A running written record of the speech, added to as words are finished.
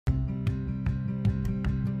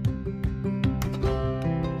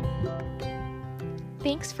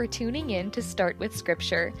Thanks for tuning in to Start with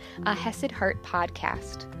Scripture, a Hesed Heart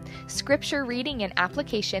podcast. Scripture reading and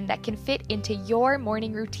application that can fit into your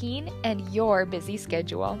morning routine and your busy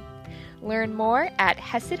schedule. Learn more at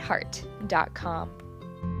hesedheart.com.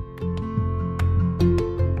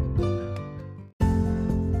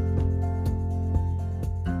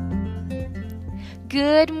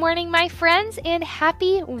 Good morning, my friends, and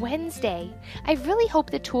happy Wednesday. I really hope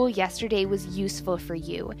the tool yesterday was useful for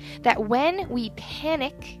you, that when we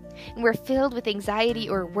panic and we're filled with anxiety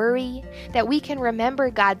or worry, that we can remember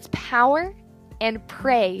God's power and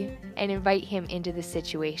pray and invite Him into the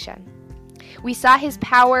situation. We saw His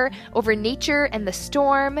power over nature and the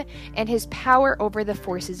storm, and His power over the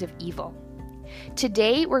forces of evil.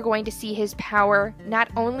 Today, we're going to see His power not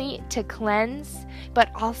only to cleanse, but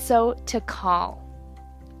also to call.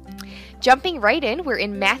 Jumping right in, we're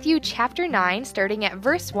in Matthew chapter 9, starting at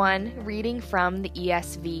verse 1, reading from the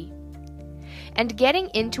ESV. And getting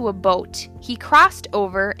into a boat, he crossed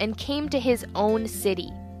over and came to his own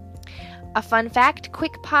city. A fun fact,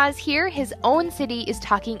 quick pause here, his own city is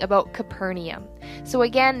talking about Capernaum. So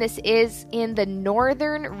again, this is in the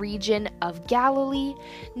northern region of Galilee,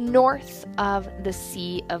 north of the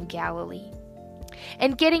Sea of Galilee.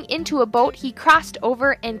 And getting into a boat, he crossed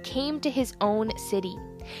over and came to his own city.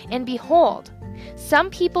 And behold,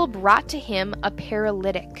 some people brought to him a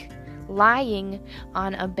paralytic, lying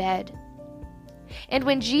on a bed. And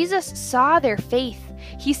when Jesus saw their faith,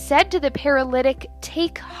 he said to the paralytic,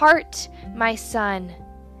 "Take heart, my son,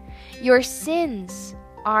 your sins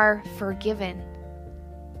are forgiven."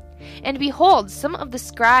 And behold, some of the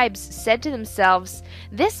scribes said to themselves,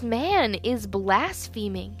 "This man is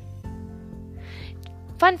blaspheming."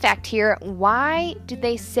 Fun fact here, why did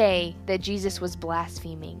they say that Jesus was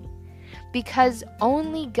blaspheming? Because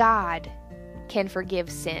only God can forgive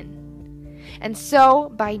sin. And so,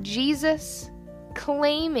 by Jesus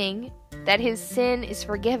claiming that his sin is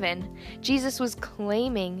forgiven, Jesus was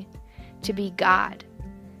claiming to be God.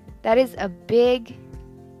 That is a big,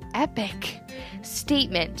 epic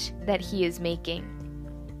statement that he is making.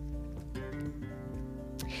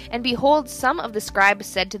 And behold, some of the scribes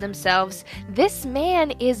said to themselves, "This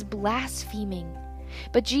man is blaspheming."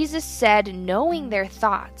 But Jesus said, knowing their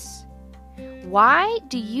thoughts, "Why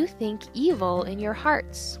do you think evil in your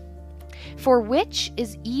hearts? For which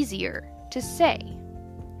is easier to say,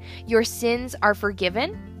 'Your sins are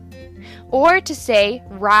forgiven,' or to say,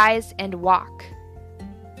 'Rise and walk'?"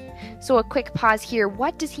 So a quick pause here.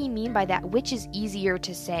 What does he mean by that? Which is easier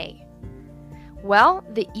to say? Well,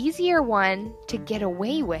 the easier one to get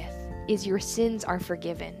away with is your sins are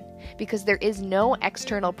forgiven, because there is no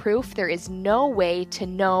external proof. There is no way to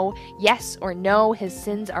know yes or no his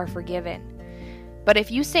sins are forgiven. But if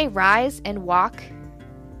you say rise and walk,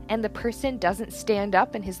 and the person doesn't stand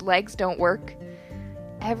up and his legs don't work,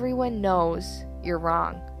 everyone knows you're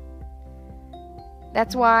wrong.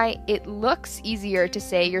 That's why it looks easier to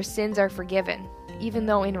say your sins are forgiven, even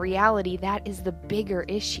though in reality that is the bigger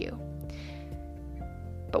issue.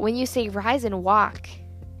 But when you say rise and walk,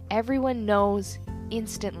 everyone knows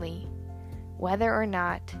instantly whether or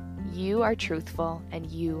not you are truthful and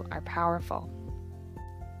you are powerful.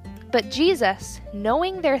 But Jesus,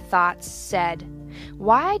 knowing their thoughts, said,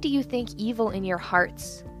 "Why do you think evil in your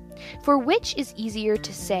hearts? For which is easier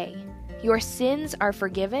to say, 'Your sins are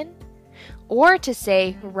forgiven,' or to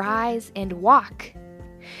say, 'Rise and walk'?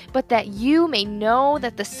 But that you may know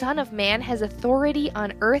that the Son of Man has authority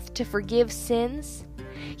on earth to forgive sins."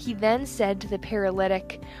 He then said to the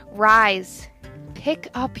paralytic, "Rise, pick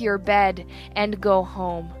up your bed, and go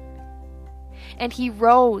home." And he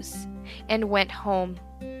rose and went home.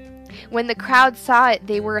 When the crowd saw it,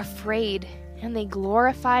 they were afraid, and they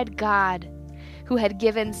glorified God, who had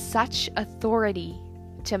given such authority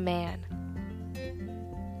to man.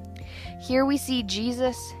 Here we see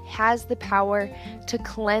Jesus has the power to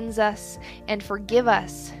cleanse us and forgive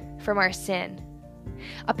us from our sin.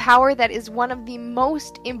 A power that is one of the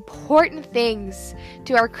most important things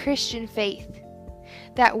to our Christian faith,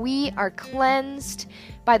 that we are cleansed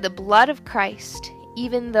by the blood of Christ,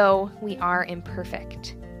 even though we are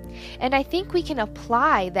imperfect. And I think we can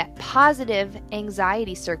apply that positive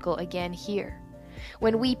anxiety circle again here.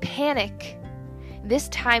 When we panic, this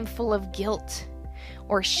time full of guilt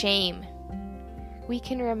or shame, we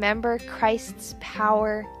can remember Christ's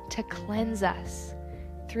power to cleanse us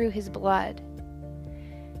through his blood.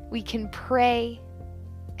 We can pray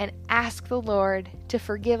and ask the Lord to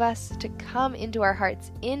forgive us, to come into our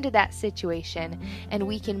hearts, into that situation, and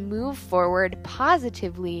we can move forward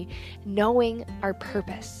positively, knowing our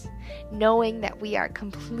purpose, knowing that we are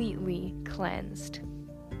completely cleansed.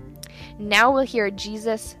 Now we'll hear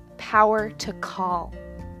Jesus' power to call.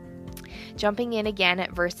 Jumping in again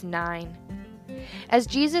at verse 9. As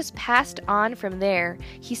Jesus passed on from there,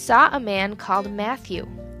 he saw a man called Matthew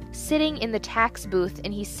sitting in the tax booth,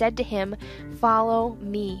 and he said to him, "Follow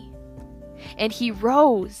me." And he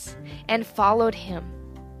rose and followed him.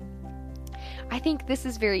 I think this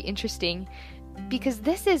is very interesting because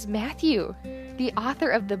this is Matthew, the author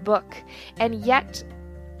of the book, and yet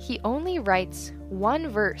he only writes one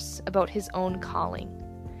verse about his own calling.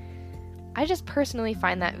 I just personally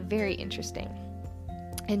find that very interesting.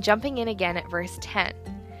 And jumping in again at verse 10.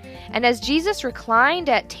 And as Jesus reclined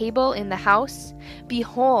at table in the house,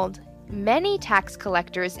 behold, many tax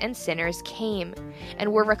collectors and sinners came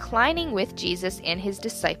and were reclining with Jesus and his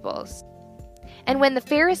disciples. And when the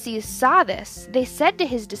Pharisees saw this, they said to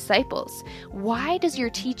his disciples, "Why does your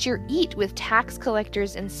teacher eat with tax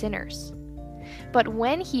collectors and sinners?" But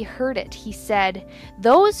when he heard it, he said,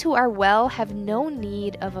 "Those who are well have no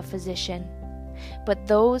need of a physician, but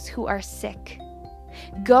those who are sick.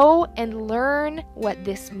 Go and learn what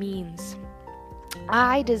this means.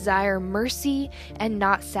 I desire mercy and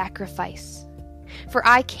not sacrifice, for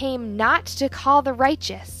I came not to call the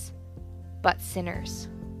righteous, but sinners."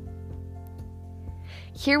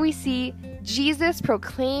 Here we see Jesus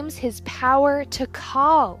proclaims his power to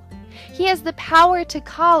call. He has the power to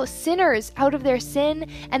call sinners out of their sin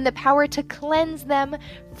and the power to cleanse them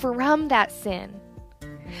from that sin.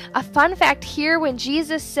 A fun fact here, when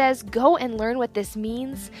Jesus says, "Go and learn what this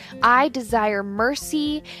means, I desire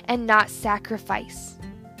mercy and not sacrifice."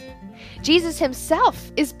 Jesus himself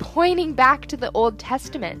is pointing back to the Old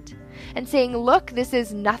Testament and saying, look, this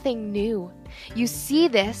is nothing new. You see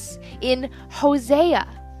this in Hosea.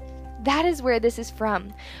 That is where this is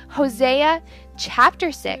from. Hosea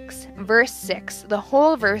chapter 6, verse 6, the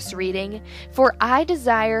whole verse reading, "For I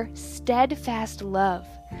desire steadfast love,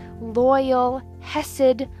 loyal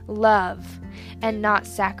hesed love, and not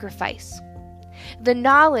sacrifice, the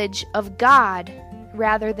knowledge of God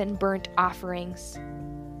rather than burnt offerings."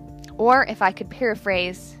 Or if I could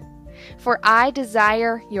paraphrase, "For I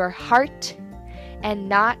desire your heart and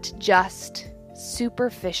not just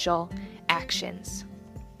superficial actions."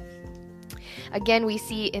 Again, we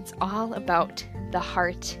see it's all about the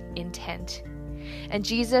heart intent. And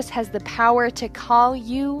Jesus has the power to call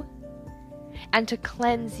you and to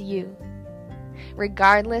cleanse you.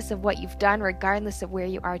 Regardless of what you've done, regardless of where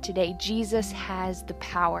you are today, Jesus has the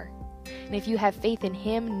power. And if you have faith in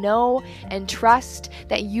him, know and trust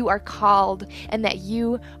that you are called and that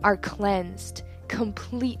you are cleansed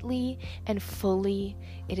completely and fully.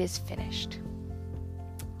 It is finished.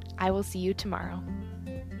 I will see you tomorrow.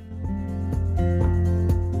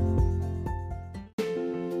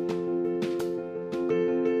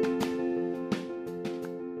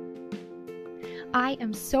 I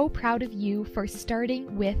am so proud of you for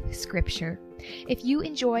starting with Scripture. If you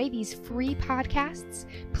enjoy these free podcasts,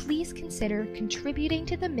 please consider contributing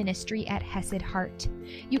to the ministry at Hesed Heart.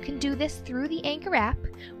 You can do this through the Anchor app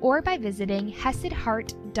or by visiting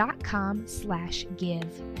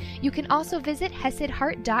hesedheart.com/give. You can also visit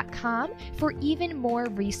hesedheart.com for even more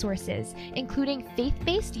resources, including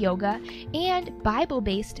faith-based yoga and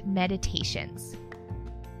Bible-based meditations.